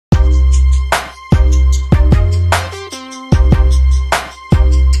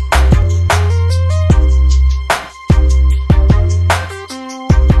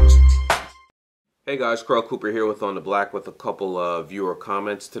Hey guys, Carl Cooper here with On the Black with a couple of viewer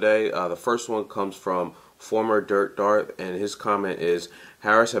comments today. The first one comes from former Dirt Dart, and his comment is,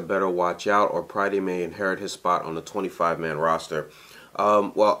 Harris had better watch out or Pridie may inherit his spot on the 25-man roster.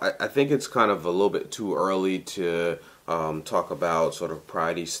 I think it's kind of a little bit too early to talk about sort of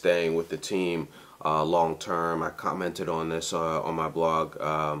Pridie staying with the team long term. I commented on this on my blog,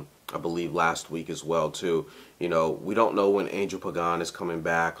 I believe last week as well too. You know, we don't know when Angel Pagan is coming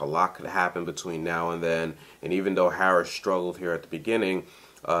back. A lot could happen between now and then. And even though Harris struggled here at the beginning,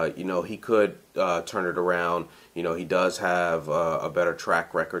 you know, he could turn it around. You know, he does have a better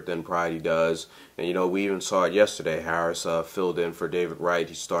track record than Pridie does. And, you know, we even saw it yesterday. Harris filled in for David Wright.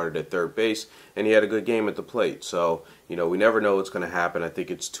 He started at third base, and he had a good game at the plate. So, you know, we never know what's going to happen. I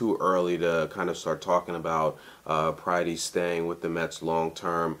think it's too early to kind of start talking about Pridie staying with the Mets long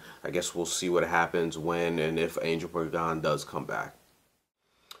term. I guess we'll see what happens when and if Angel Pagan does come back.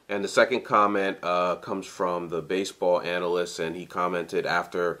 And the second comment comes from the baseball analyst, and he commented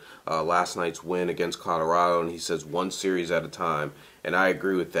after last night's win against Colorado, and he says one series at a time. And I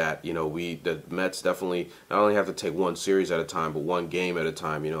agree with that. You know, the Mets definitely not only have to take one series at a time, but one game at a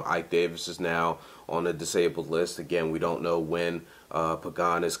time. You know, Ike Davis is now on the disabled list. Again, we don't know when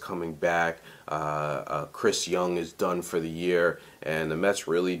Pagan is coming back. Chris Young is done for the year, and the Mets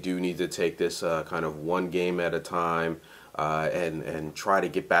really do need to take this kind of one game at a time. And try to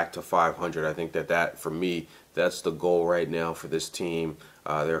get back to 500. I think that for me, that's the goal right now for this team.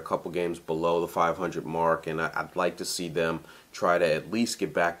 They're a couple games below the 500 mark, and I'd like to see them try to at least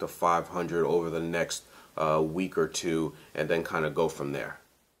get back to 500 over the next week or two, and then kind of go from there.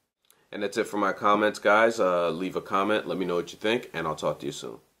 And that's it for my comments, guys. Leave a comment. Let me know what you think, and I'll talk to you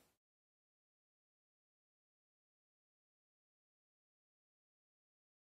soon.